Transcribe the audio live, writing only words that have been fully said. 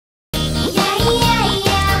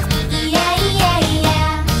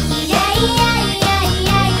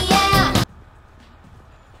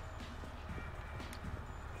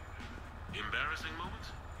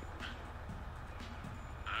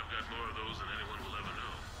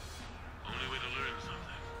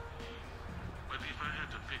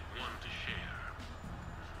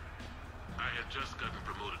just gotten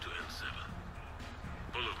promoted to N7.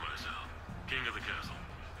 Full of myself. King of the castle.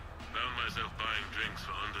 Found myself buying drinks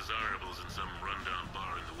for undesirables in some rundown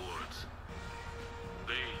bar in the wards.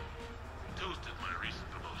 They toasted my recent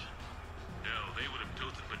promotion. Hell, they would have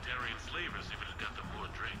toasted Batarian slavers if it had got them more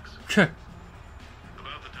drinks.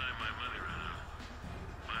 About the time my money ran out,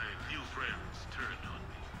 my new friends turned on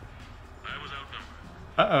me. I was outnumbered.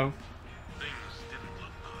 Uh-oh. Things didn't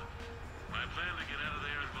look good. My plan to get out of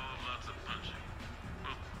there involved lots of punching.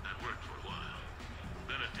 Well, that worked for a while.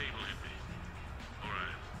 Then a table hit me. Or I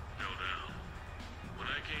fell down. When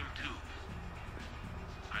I came to,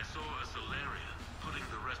 I saw a Solarian putting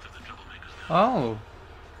the rest of the troublemakers down. Oh.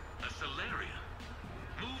 A Solarian?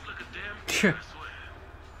 Moved like a damn cat, I swear.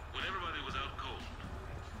 When everybody was out cold.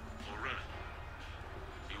 Or running.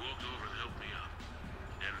 He walked over and helped me up.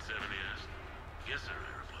 N7, he asked. Yes, sir,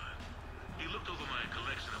 I replied. He looked over my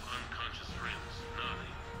collection of unconscious friends,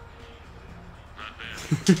 nodding. Not bad.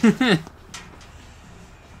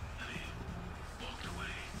 And he walked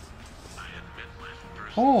away. I had met my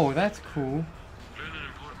first... Oh, that's cool. Learned an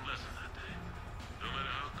important lesson that day. No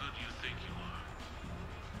matter how good you think you are,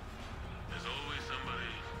 there's always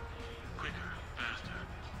somebody quicker, faster,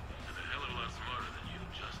 and a hell of a lot smarter than you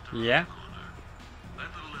just around Yeah. the corner. That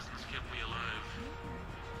little lesson's kept me alive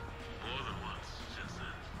more than once since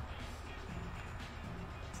then.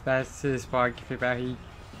 So that's his part about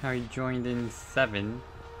how he joined in 7.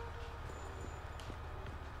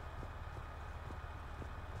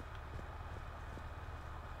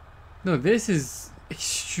 No, this is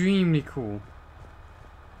extremely cool.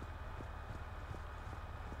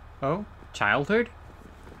 Oh, childhood?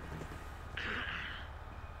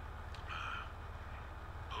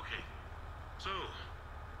 Okay, so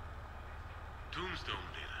Tombstone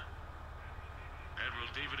data. Admiral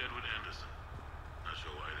David Edward Anderson. Not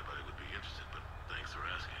sure why anybody would be interested, but thanks for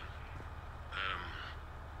asking.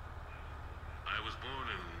 I was born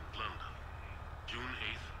in London, June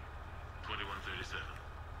 8th, 2137.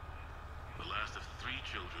 The last of 3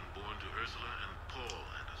 children born to Ursula and Paul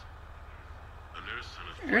Anderson. A nurse and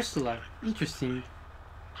a Ursula. Interesting.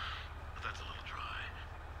 But that's a little dry.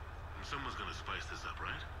 And someone's gonna spice this up,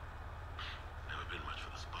 right? Never been much for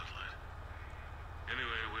the spotlight.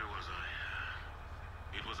 Anyway, where was I?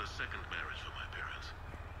 It was a second marriage for my parents.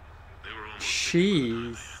 They were almost sick by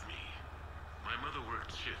the time they Jeez. had me. My mother worked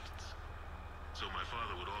shifts, so my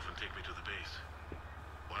father would often take me to the base.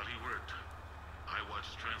 While he worked, I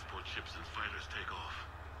watched transport ships and fighters take off.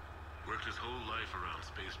 Worked his whole life around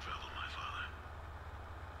space travel, my father.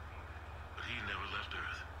 But he never left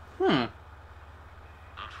Earth.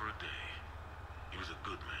 Not for a day. He was a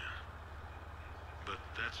good man. But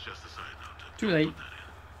that's just a side note. Too Don't late. put that in.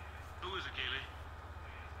 Who is it, Kaylee?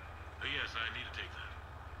 Yes, I need to take that.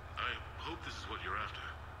 I hope this is what you're after.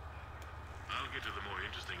 I'll get to the more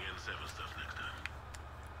interesting N7 stuff next time.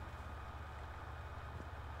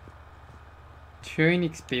 Turing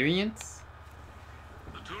experience?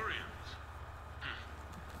 The Turians?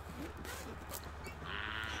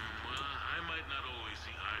 Well, I might not always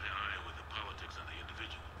see eye to eye with the politics and the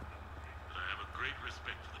individual, but I have a great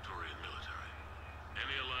respect for the Turian military.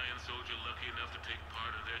 Any Alliance soldier lucky enough to take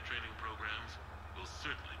part in their training programs will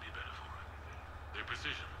certainly be better for it. Their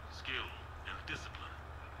precision, skill, and discipline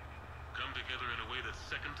come together in a way that's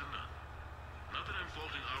second to none. Not that I'm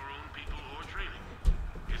faulting our own people or training.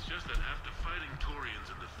 It's just that after fighting Turians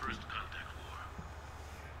in the First Contact War,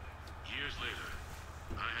 years later,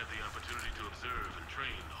 I had the opportunity to observe and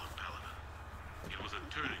train on Paladin. It was a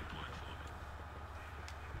turning point for me.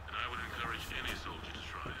 And I would encourage any soldier to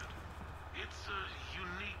try it. It's a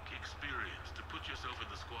unique experience to put yourself in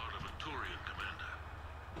the squad of a Turian commander.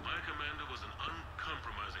 My commander was an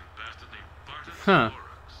uncompromising bastard named Barton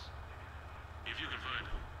Oryx. If you can find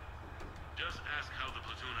him, just ask how the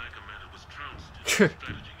platoon I commanded was trounced in a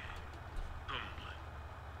strategy game. Humbling.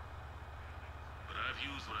 But I've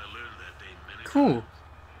used what I learned that day many Cool. times.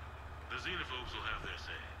 The xenophobes will have their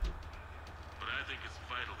say. But I think it's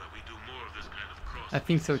vital that we do more of this kind of cross. I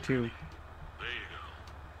think so too. There you go.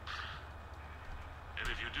 And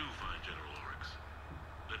if you do find General Oryx,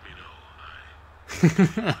 let me know.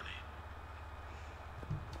 I money.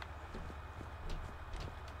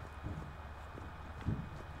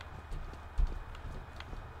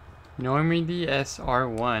 Normandy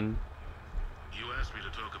SR1. You asked me to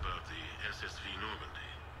talk about the SSV Normandy,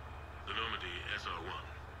 the Normandy SR1.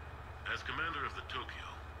 As commander of the Tokyo,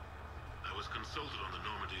 I was consulted on the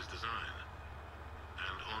Normandy's design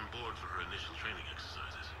and on board for her initial training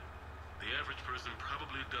exercises. The average person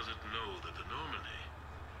probably doesn't know that the Normandy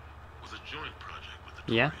was a joint project with the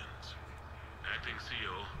Turians. Acting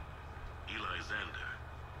CO, Eli Xander,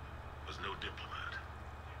 was no diplomat.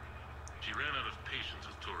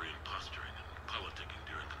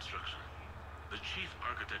 construction, the chief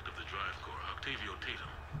architect of the Drive Corps, Octavio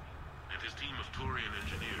Tatum, and his team of Turian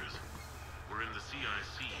engineers were in the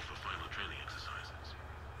CIC for final training exercises.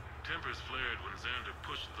 Tempers flared when Xander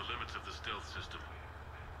pushed the limits of the stealth system,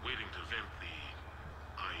 waiting to vent the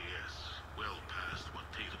IES well past what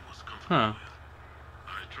Tatum was comfortable with.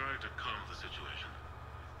 I tried to calm the situation,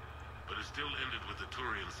 but it still ended with the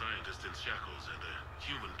Turian scientist in shackles and a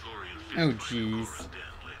human Turian fist fight in Cora's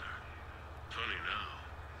den later. Funny now,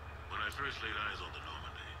 when I first laid eyes on the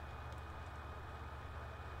Normandy,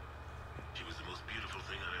 she was the most beautiful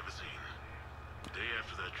thing I'd ever seen. The day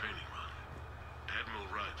after that training run, Admiral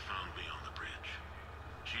Wright found me on the bridge.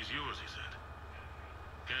 She's yours, he said.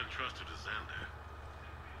 Can't trust her to Xander.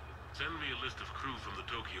 Send me a list of crew from the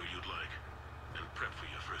Tokyo you'd like, and prep for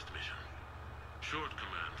your first mission. Short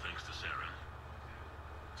command thanks to Saren.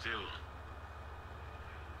 Still,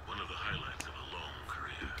 one of the highlights of a long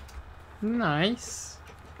career. Nice.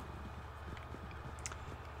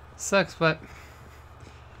 Sucks, but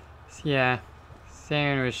yeah,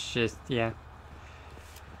 Saren was just, yeah.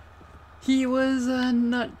 He was a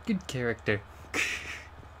not good character.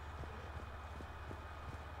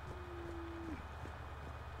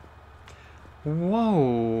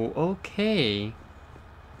 Whoa, okay.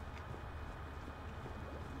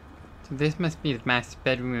 So this must be the master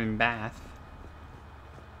bedroom and bath.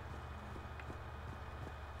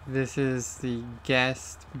 This is the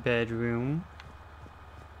guest bedroom.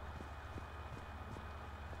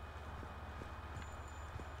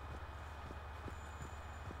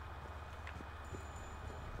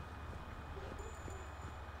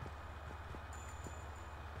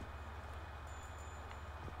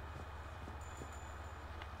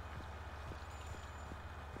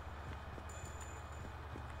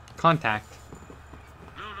 Contact.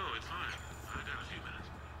 No, it's fine. I got a few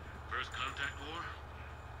minutes. First contact war?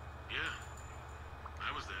 Yeah.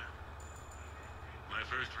 I was there. My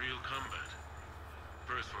first real combat.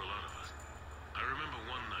 First for a lot of us. I remember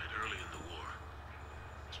one night early in the war,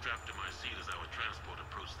 strapped to my seat as our transport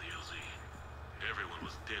approached the LZ. Everyone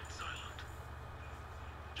was dead silent.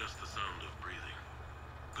 Just the sound of breathing.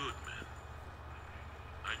 Good men.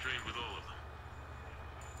 I trained with all of them.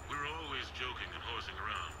 We were always joking and horsing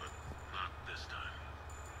around, but not this time.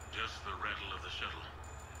 Just the rattle of the shuttle.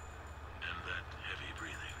 And that heavy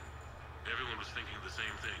breathing. Everyone was thinking the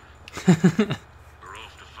same thing. We're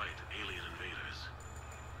off to fight alien invaders.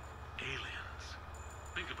 Aliens.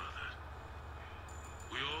 Think about that.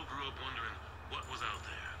 We all grew up wondering what was out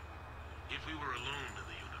there. If we were alone in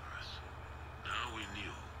the universe. Now we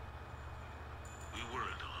knew. We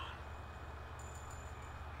weren't alone.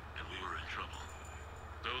 And we were in trouble.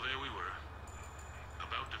 So there we were,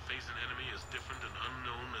 about to face an enemy as different and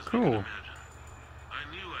unknown as we could imagine. I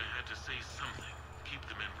knew I had to say something, keep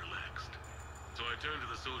the men relaxed. So I turned to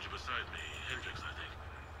the soldier beside me, Hendricks, I think,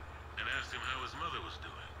 and asked him how his mother was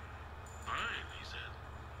doing. Fine, he said.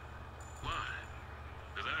 Why?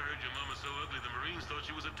 Because I heard your mama so ugly the Marines thought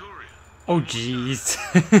she was a Turian. Oh, jeez.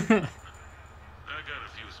 I got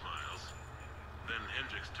a few smiles. Then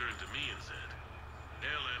Hendricks turned to me and said,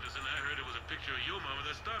 Hell, Anderson, I heard it was a picture of your mama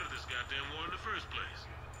that started this goddamn war in the first place.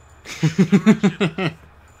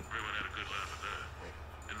 Everyone had a good laugh at that.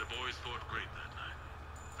 And the boys fought great that night.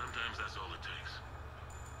 Sometimes that's all it takes.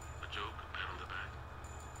 A joke, a pat on the back.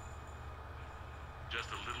 Just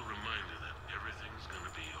a little reminder that everything's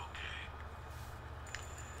gonna be okay.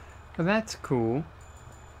 Well, that's cool.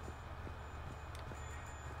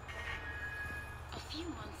 A few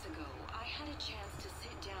months ago, I had a chance to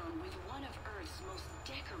sit down with one of Earth's most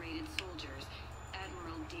decorated soldiers,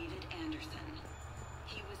 Admiral David Anderson.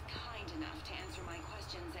 He was kind enough to answer my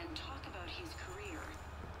questions and talk about his career.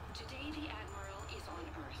 Today, the Admiral is on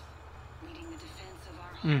Earth, leading the defense of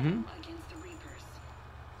our home against the Reapers.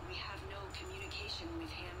 We have no communication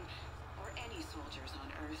with him or any soldiers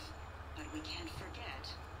on Earth, but we can't forget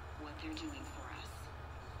what they're doing for us.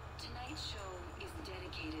 Tonight's show is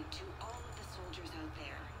dedicated to all of the soldiers out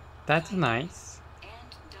there. That's nice.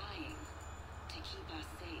 And dying to keep us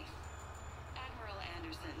safe. Admiral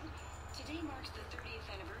Anderson, today marks the 30th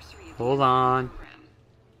anniversary of Hold the on. program.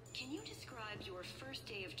 Can you describe your first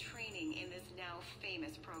day of training in this now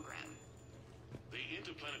famous program? The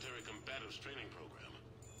Interplanetary Combatives Training Program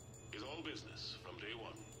is all business from day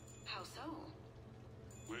one. How so?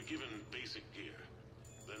 We're given basic gear,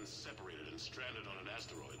 then separated and stranded on an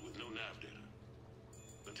asteroid with no nav data.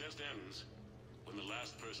 The test ends when the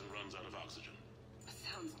last person runs out of oxygen.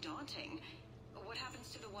 Sounds daunting. What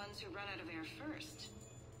happens to the ones who run out of air first?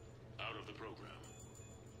 Out of the program.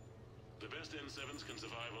 The best N7s can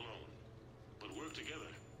survive alone, but work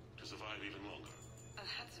together to survive even longer.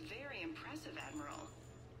 That's very impressive, Admiral.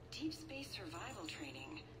 deep space survival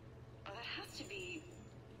training. Oh, that has to be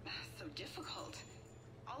so difficult.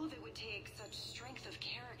 All of it would take such strength of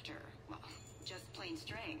character. Well, just plain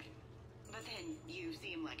strength. But then you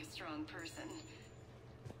seem like a strong person.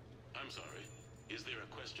 I'm sorry. Is there a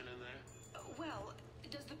question in there? Well,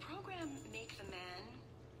 does the program make the man?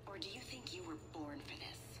 Or do you think you were born for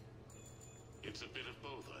this? It's a bit of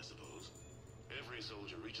both, I suppose. Every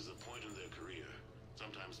soldier reaches a point in their career,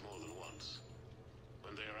 sometimes more than once,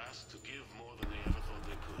 when they are asked to give more than they ever thought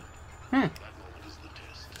they could. That moment is the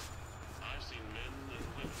test. I've seen men and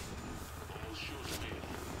women, almost sure to fail,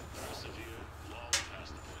 persevere long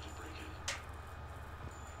past the point of breaking.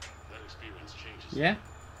 That experience changes. Yeah?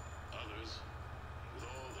 Others, with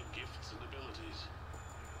all the gifts and abilities,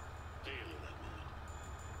 fail in that moment.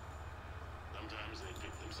 Sometimes they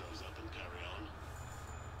pick themselves up and carry on.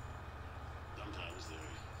 Sometimes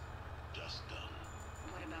they're just done.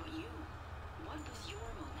 What about you? What was your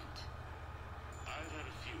moment? I've had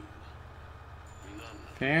a few. None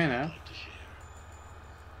of Fair which I'd enough. like to share.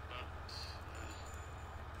 But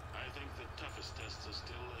I think the toughest tests are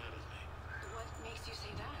still ahead of me. What makes you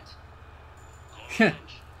say that? Call it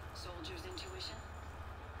punch. Soldier's intuition?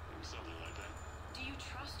 Something like that. Do you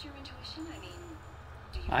trust your intuition? I mean,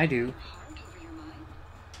 do you I do. follow your heart over your mind?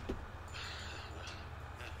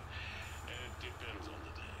 It depends on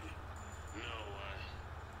the day. No,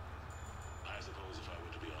 I suppose if I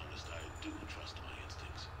were to be honest, I do trust my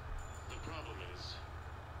instincts. The problem is,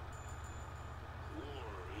 war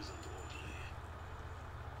isn't orderly.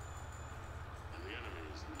 And the enemy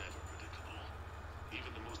is never predictable.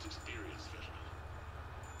 Even the most experienced veteran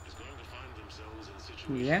is going to find themselves in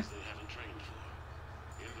situations Yeah. they haven't trained for.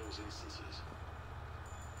 In those instances,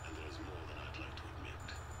 and there's more than I'd like to admit,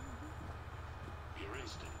 your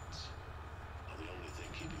instincts are the only thing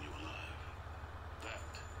keeping you alive. That,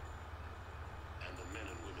 and the men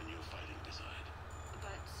and women you're fighting beside.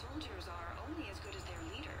 But soldiers are only as good as their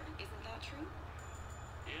leader. Isn't that true?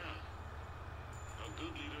 Yeah. A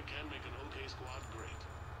good leader can make an okay squad great.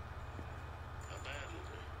 A bad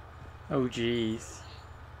leader. Oh, jeez.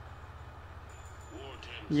 War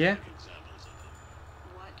tends Yeah. to make examples of them.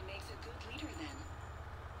 What makes a good leader then?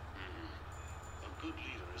 A good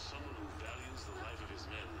leader is someone who values the life of his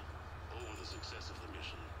men over the success of the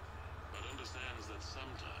mission, but understands that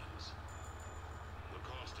sometimes the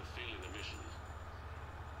cost of failing a mission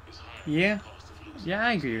is higher Yeah. than the cost of losing. Yeah,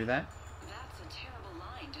 I agree with that. That's a terrible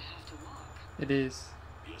line to have to walk. It is.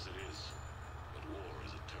 Yes, it is. But war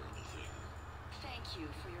is a terrible thing. Thank you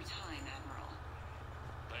for your time, Admiral.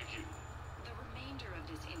 Thank you. The remainder of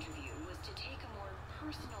this interview was to take a more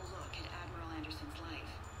personal look at Admiral Anderson's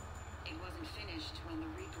life. It wasn't finished when the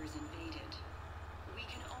Reapers invaded. We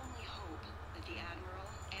can only hope that the Admiral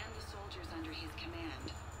and the soldiers under his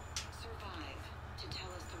command survive to tell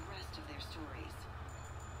us the rest of their stories.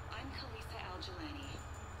 I'm Kalisa Al-Jalani.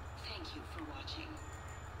 Thank you for watching.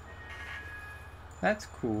 That's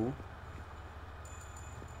cool.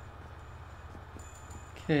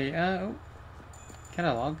 Okay, oh.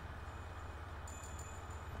 Catalog.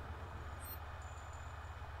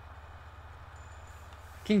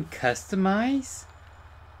 Can customize?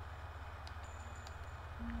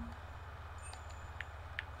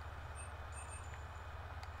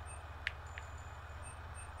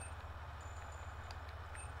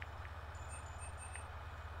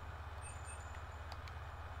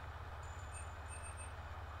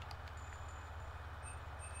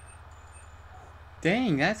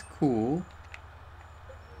 Dang, that's cool.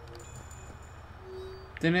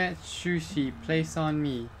 Dinner at Sushi, place on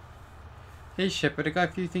me. Hey Shepard, I got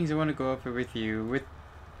a few things I want to go over with you.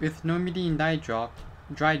 With Normandy and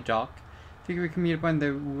Dry Dock, figure we can meet up on the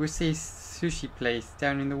Wusei sushi place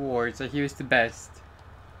down in the wards. I hear it's the best.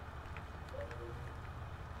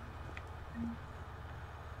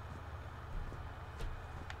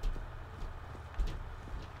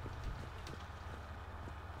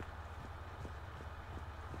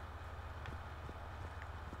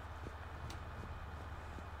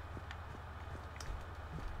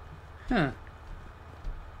 Huh.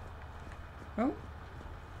 Oh.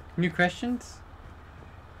 New questions?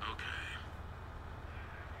 Okay.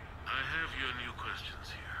 I have your new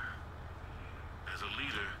questions here. As a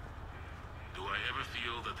leader, do I ever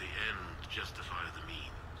feel that the end justify the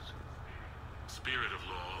means? Spirit of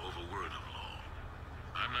law over word of law.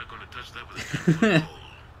 I'm not going to touch that with a 10-foot pole,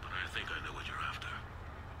 but I think I know what you're after.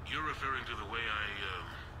 You're referring to the way I,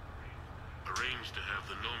 arranged to have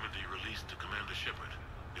the Normandy released to Commander Shepard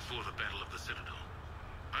before the Battle of the Citadel.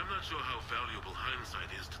 I'm not sure how valuable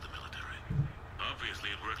hindsight is to the military.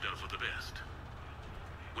 Obviously, it worked out for the best.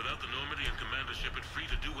 Without the Normandy and Commander Shepard free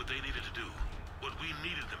to do what they needed to do, what we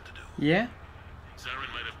needed them to do. Yeah? Saren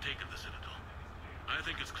might have taken the Citadel. I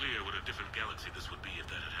think it's clear what a different galaxy this would be if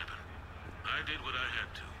that had happened. I did what I had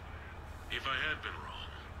to. If I had been wrong,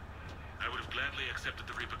 I would have gladly accepted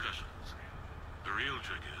the repercussions. The real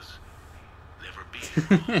trick is never being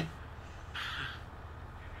wrong.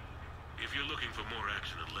 If you're looking for more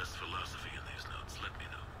action and less philosophy in these notes, let me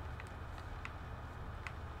know.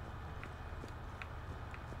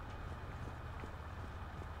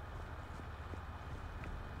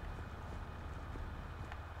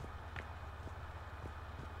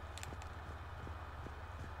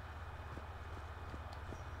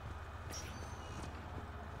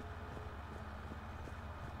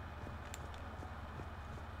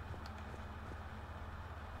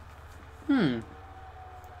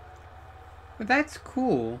 But that's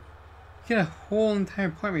cool. You get a whole entire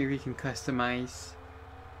apartment we can customize.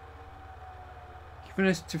 Giving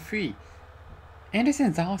us to free.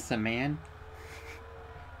 Anderson's awesome, man.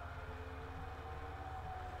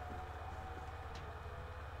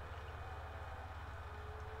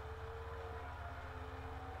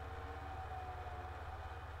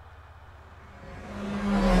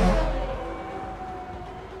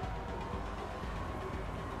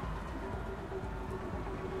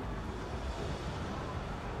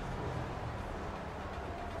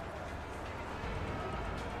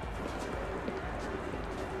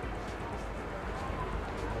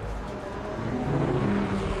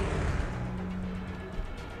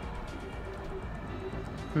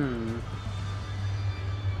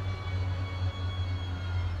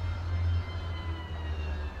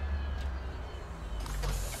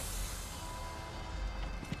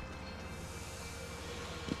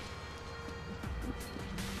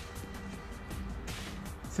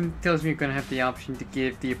 Something tells me we're gonna have the option to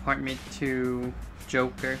give the apartment to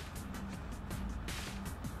Joker.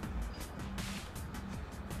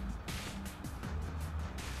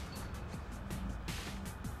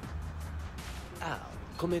 Ah,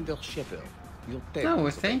 Commander Shepard, your tale. Oh,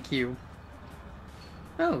 well, thank you.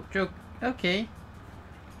 Oh, Joker. Okay.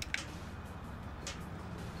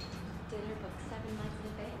 Dinner booked 7 months in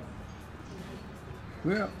advance.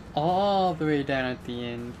 We're all the way down at the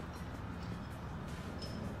end.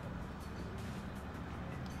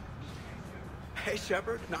 Hey,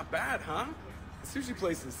 Shepard, not bad, huh? The sushi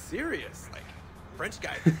place is serious. Like, French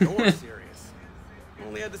guy at the door serious.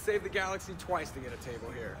 Only had to save the galaxy twice to get a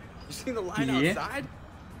table here. You seen the line Yeah. outside?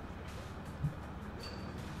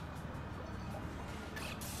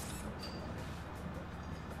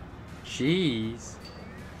 Jeez.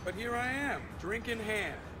 But here I am, drink in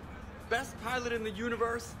hand. Best pilot in the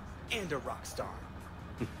universe and a rock star.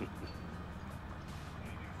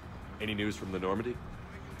 Any news from the Normandy?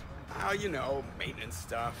 Oh, you know, maintenance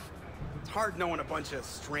stuff. It's hard knowing a bunch of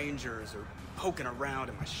strangers or poking around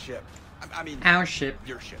in my ship. I mean, Our ship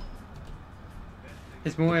your ship.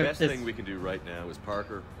 is The more. best It's, thing we can do right now is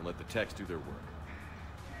Parker and let the techs do their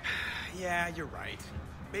work. Yeah, you're right.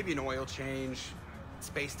 Maybe an oil change,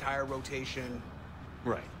 space tire rotation.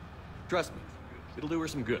 Right. Trust me, it'll do her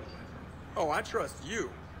some good. Oh, I trust you.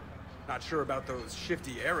 Not sure about those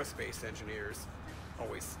shifty aerospace engineers.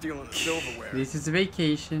 Always stealing the silverware. This is a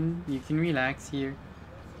vacation. You can relax here.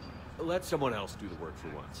 Let someone else do the work for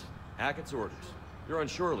once. Hackett's orders. You're on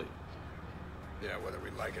shore leave. Yeah, whether we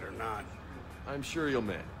like it or not. I'm sure you'll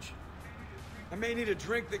manage. I may need a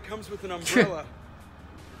drink that comes with an umbrella.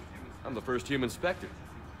 I'm the first human Spectre.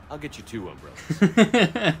 I'll get you 2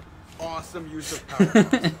 umbrellas. Awesome use of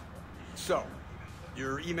power. So,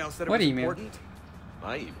 your email said it What was email? important?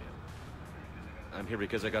 My email. I'm here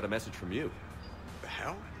because I got a message from you. The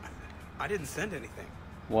hell? I didn't send anything.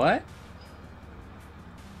 What?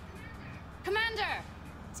 Commander!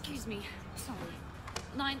 Excuse me. Sorry.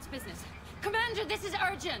 Alliance business. Commander, this is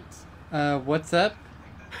urgent! What's up?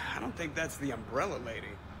 I don't think that's the umbrella lady.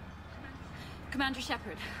 Commander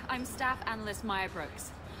Shepard, I'm Staff Analyst Maya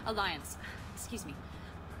Brooks. Alliance. Excuse me.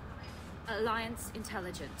 Alliance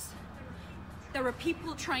Intelligence. There are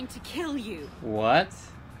people trying to kill you. What?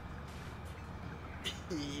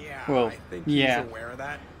 Yeah, Well, I think yeah. he's aware of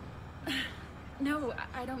that. No,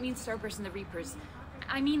 I don't mean Starburst and the Reapers.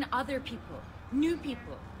 I mean other people. New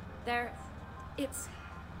people. It's...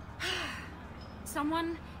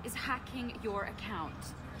 Someone is hacking your account.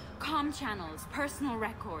 Comm channels, personal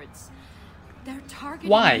records. They're targeting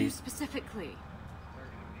Why? you specifically.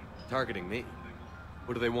 Targeting me.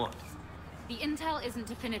 What do they want? The intel isn't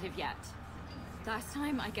definitive yet. Last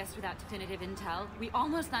time, I guess without definitive intel, we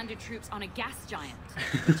almost landed troops on a gas giant,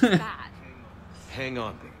 which is bad. Hang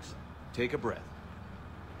on, Brooks. Take a breath.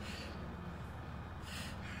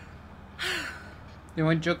 They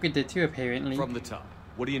want Joker did too, apparently. From the top.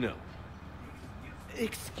 What do you know?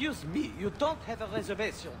 Excuse me, you don't have a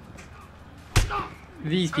reservation.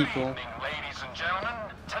 These people. Good evening, ladies and gentlemen.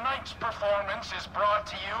 Tonight's performance is brought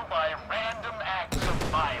to you by Random Acts of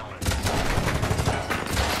Violence.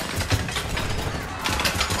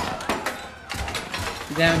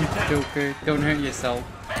 Get down, Joker. Don't hurt yourself.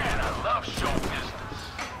 Man, I love show business.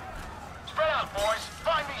 Spread out, boys.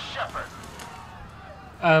 Find me Shepard.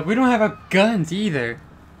 We don't have our guns either.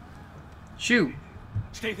 Shoot.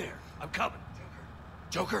 Stay there. I'm coming.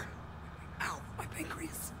 Joker? Ow, my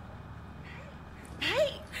pancreas.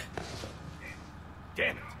 Hey!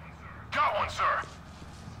 Damn it. Got one, sir.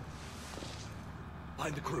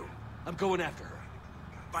 Find the crew. I'm going after her.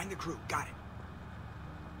 Find the crew. Got it.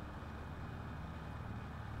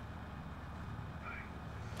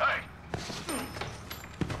 Hey.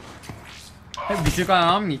 Hey, we still got an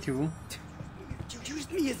Omni tool. You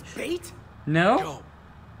used me as bait? No? Go.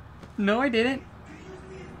 No, I didn't.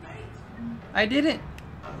 I didn't.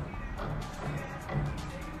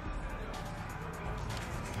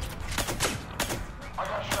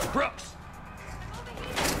 Brooks!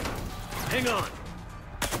 Hang on.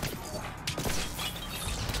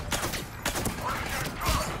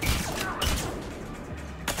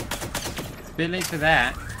 It's a bit late for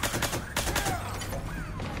that.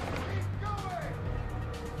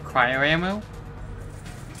 Cryo ammo?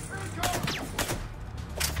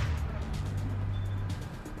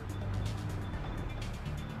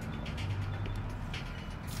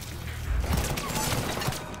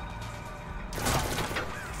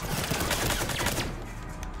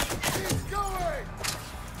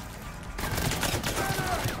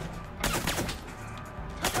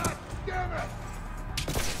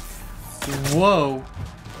 Whoa.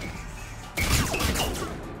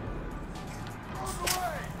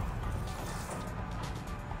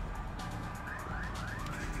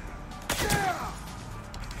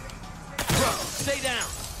 Stay down.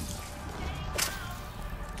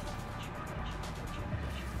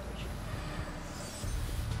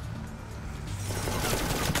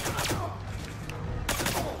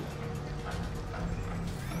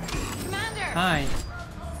 Commander! Hi.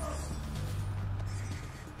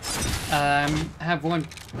 Have one.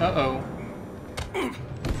 Uh-oh.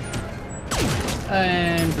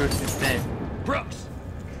 And Brooks is dead. Brooks!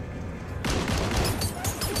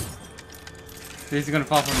 This is gonna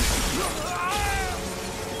fall from.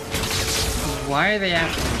 Why are they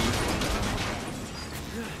after me?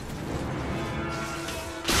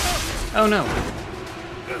 Oh no.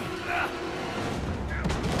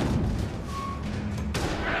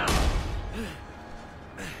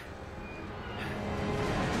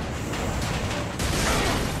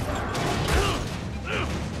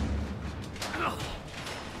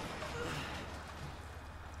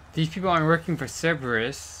 These people aren't working for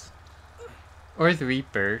Cerberus or the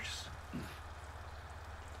Reapers.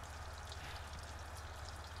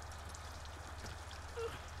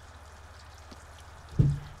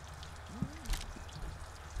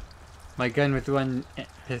 My gun with one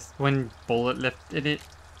bullet left in it.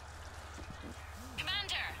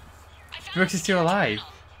 Commander! I found Brooks is still alive.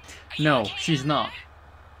 Are you No, okay she's down not.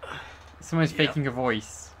 there? Someone's Yep. faking a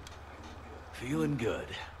voice. Feeling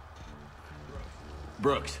good.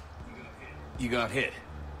 Brooks, you got hit.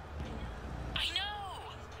 I know!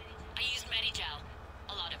 I used Medigel.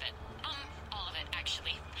 A lot of it. All of it,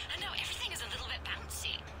 actually. I know, everything is a little bit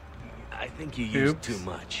bouncy. I think you used Oops. too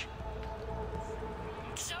much.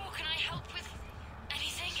 So, can I help with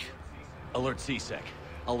anything? Alert C-Sec.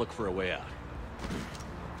 I'll look for a way out.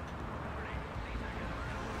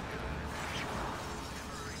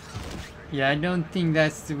 Yeah, I don't think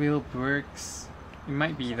that's the real Brooks. It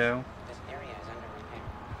might be though. This area is under repair.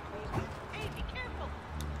 Hey, be careful!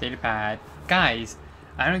 Datapad. Guys,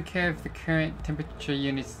 I don't care if the current temperature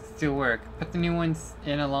units still work. Put the new ones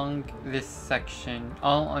in along this section.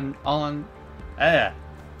 All on.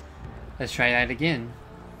 Let's try that again.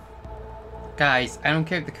 Guys, I don't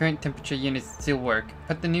care if the current temperature units still work.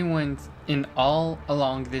 Put the new ones in all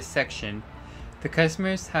along this section. The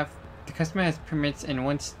customer has permits and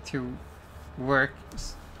wants to work.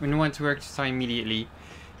 When wants to work, start immediately.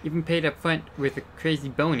 Even paid up front with a crazy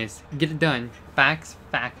bonus. Get it done. Facts.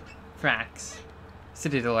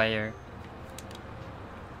 Citadel layer.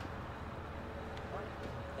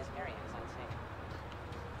 This area is unsafe.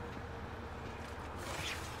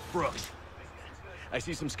 Brooks, I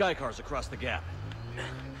see some sky cars across the gap.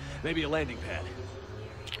 Maybe a landing pad.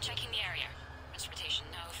 I'm checking the area. Transportation,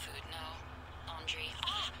 no. Food, no. Laundry.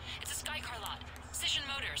 Ah! It's a Skycar lot. Cision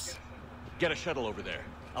Motors. Get a shuttle over there.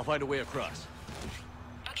 I'll find a way across.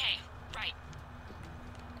 Okay, right.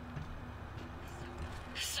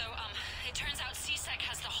 So, it turns out C-Sec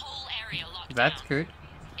has the whole area locked That's good.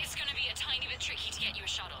 It's gonna be a tiny bit tricky to get you a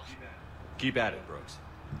shuttle. Keep at it, Brooks.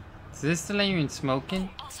 Is this still even smoking?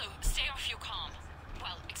 Also, stay off your comm.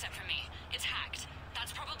 Well, except for me. It's hacked.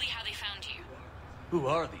 That's probably how they found you. Who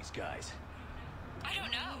are these guys? I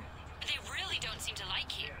don't know. They really don't seem to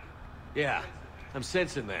like you. Yeah, I'm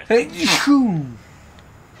sensing that.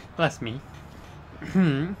 Bless me.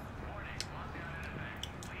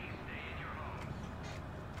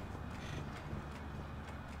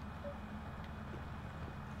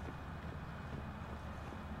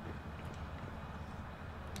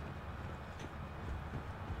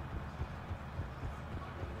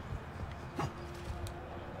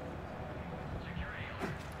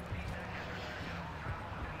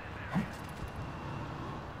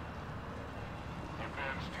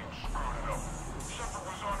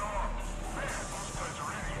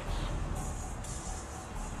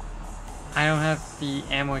 I don't have the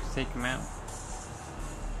ammo to take him out.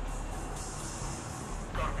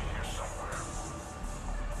 Gotta be here somewhere.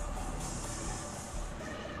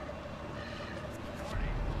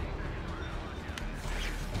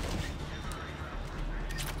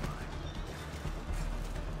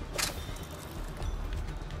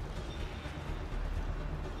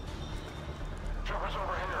 Shepard's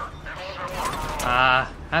over here.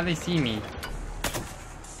 Ah, how'd they see me?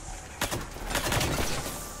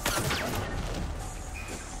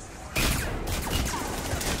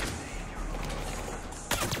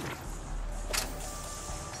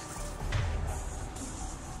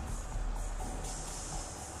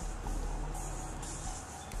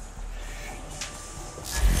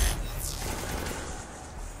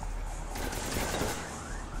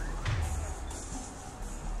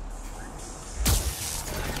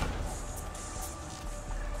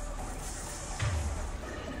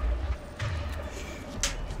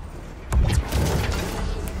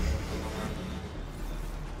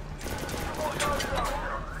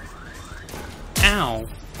 Ow.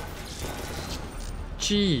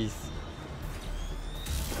 Jeez.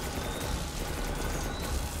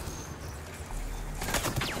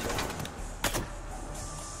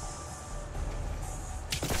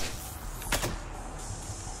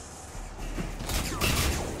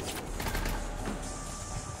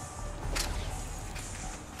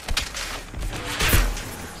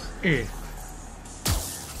 Ew.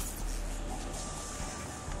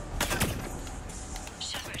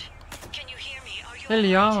 Shepard, can you hear me? Are you Hey,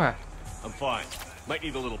 Liara. I'm fine. Might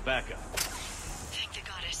need a little backup. Thank the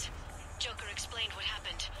goddess. Joker explained what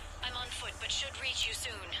happened. I'm on foot, but should reach you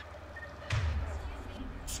soon.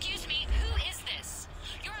 Excuse me, who is this?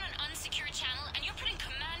 You're on an unsecured channel and you're putting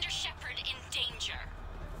Commander Shepard in danger.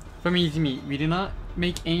 From Easy Meat, we do not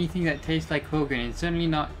make anything that tastes like Hogan, and certainly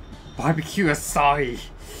not barbecue acai.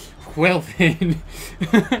 Well then.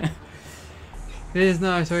 This is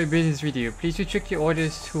not a sorry business video. Please restrict your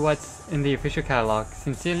orders to what's in the official catalog.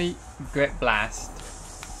 Sincerely, Gret Blast.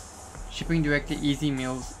 Shipping direct to Easy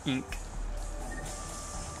Meals Inc.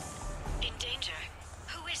 In danger?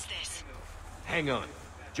 Who is this? Hang on.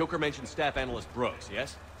 Joker mentioned staff analyst Brooks,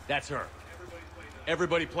 yes? That's her.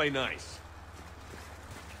 Everybody play nice.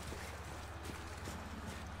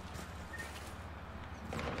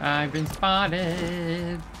 I've been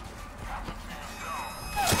spotted.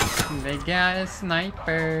 They got a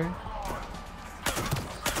sniper.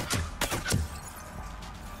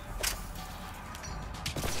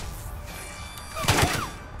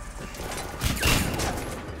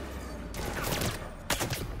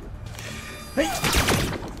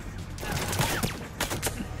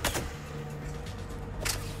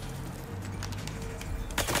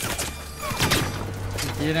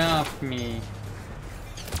 Get off me.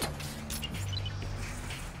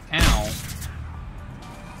 Ow.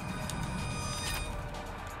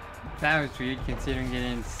 That was weird considering it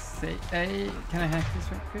insane. Hey, can I hack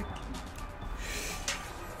this right quick?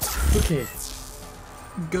 Okay.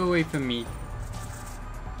 Go away from me.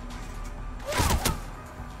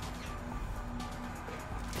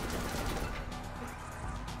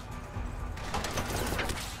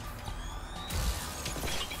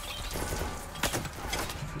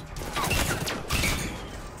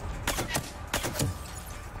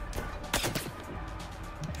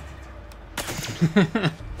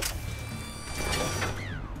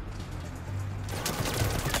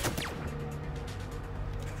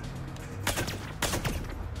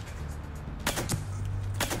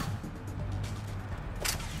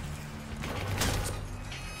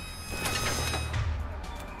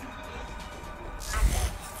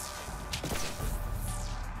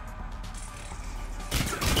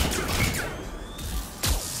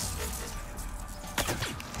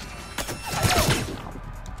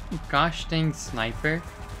 Gosh dang sniper.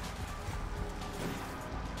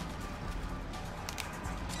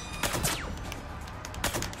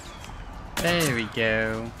 There we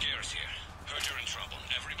go. Garrus here. Heard you're in trouble.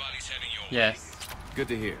 Everybody's heading your way. Yes. Good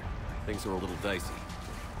to hear. Things are a little dicey.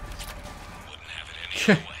 Wouldn't have it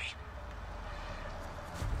any other way.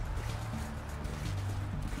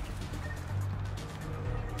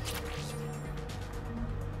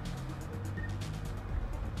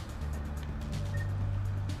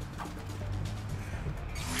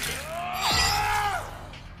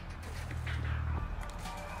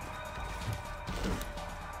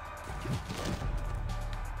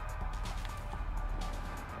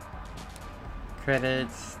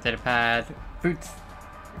 Credits, datapad, fruits,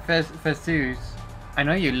 Festus. I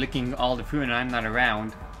know you're looking all the fruit and I'm not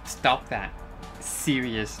around. Stop that.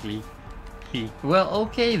 Seriously. Well,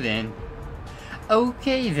 okay then.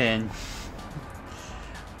 Okay then.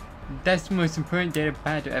 That's the most important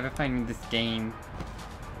datapad to ever find in this game.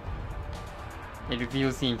 It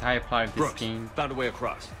reveals the entire plot of this Brooks, game. found a way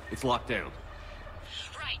across. It's locked down.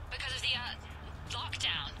 Right, because of the,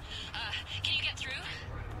 lockdown. Can you get through?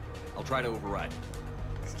 I'll try to override.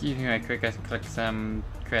 Excuse me right quick, I can collect some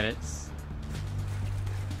credits.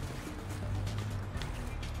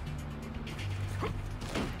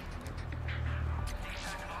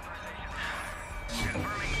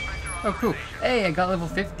 Oh cool. Hey, I got level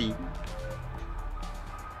 50.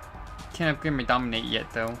 Can't upgrade my dominate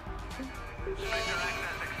yet though.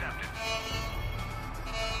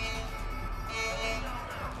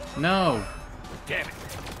 No! Damn it.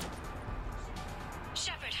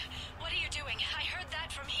 Shepard, what are you doing? I heard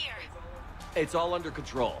that from here. It's all under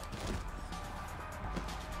control.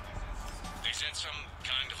 They set some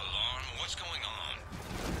kind of alarm. What's going on?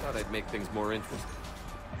 Thought I'd make things more interesting.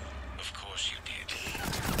 Of course you did.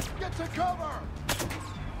 Get to cover!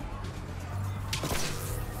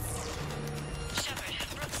 Shepard,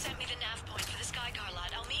 Brooks sent me the nav point for the Skycar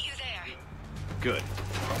lot. I'll meet you there. Good.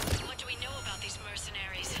 What do we know about these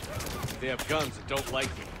mercenaries? They have guns and don't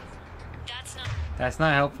like me. That's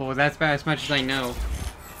not helpful. That's about as much as I know.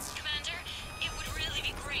 Commander, it would really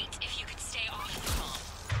be great if you could stay off the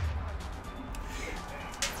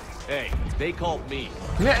comm. Hey, they called me.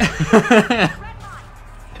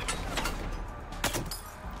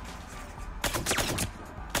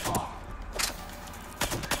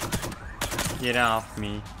 Get off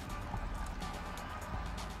me.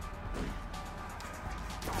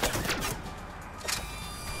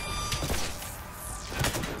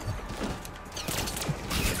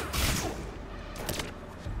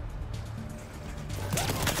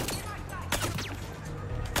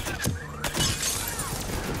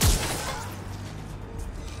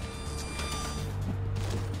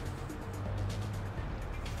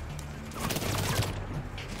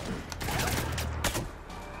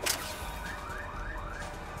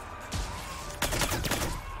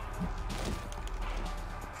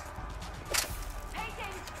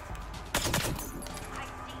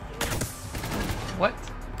 What?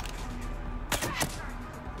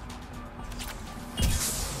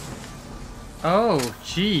 Oh,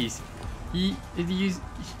 jeez.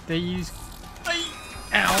 They use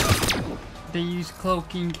ow. They use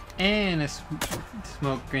cloaking and a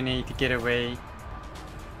smoke grenade to get away.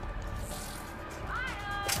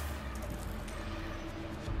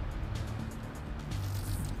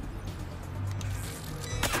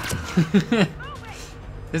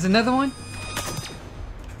 There's another one?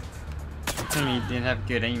 I mean, he didn't have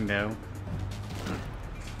good aim though.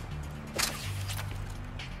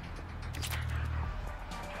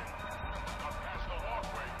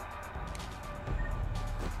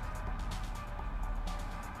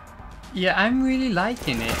 Yeah, I'm really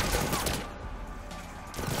liking it.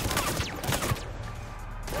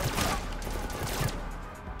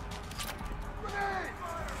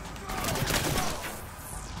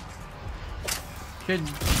 Could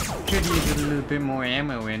use a little bit more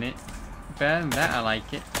ammo in it. Better than that, I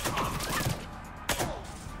like it.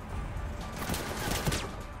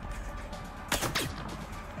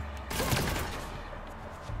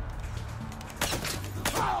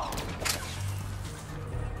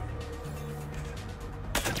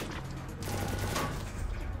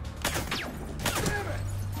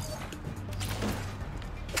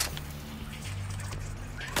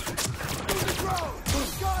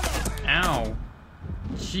 Ow.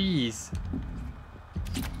 Jeez.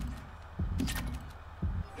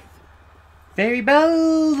 Fairy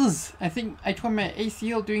bells! I think I tore my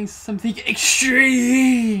ACL doing something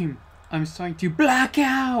extreme! I'm starting to black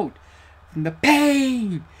out from the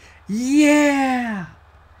pain! Yeah!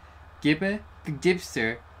 Gibber,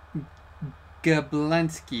 Gibster,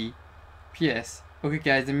 Gablansky. P.S. Okay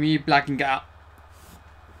guys, I'm really blacking out.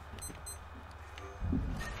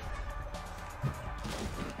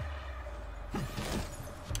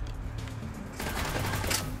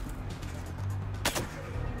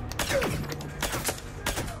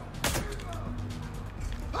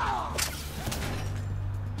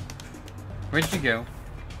 Where'd you go?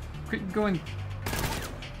 Quit going.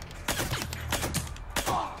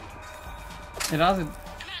 It also.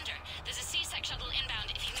 Commander, there's a C-Sec shuttle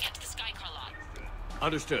inbound if you can get to the Skycar lot.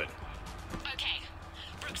 Understood. Okay.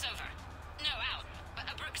 Brooks over. No,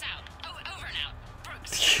 out. Brooks out. Oh, over and out.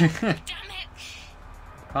 Brooks. Damn it.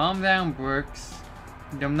 Calm down, Brooks.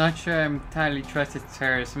 I'm not sure I entirely trust it's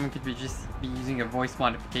her. Someone could be just be using a voice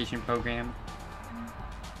modification program.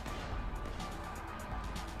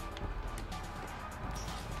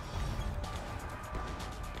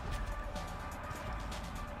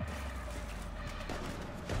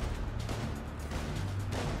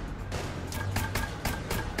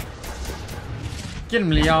 Get him,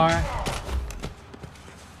 Liara.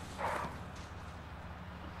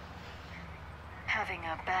 Having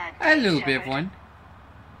a bad A day, little bit of Shepard. one.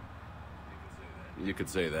 You could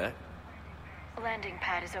say that. Landing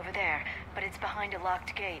pad is over there, but it's behind a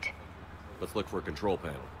locked gate. Let's look for a control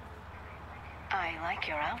panel. I like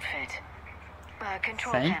your outfit.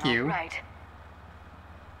 Control Thank panel, you. right.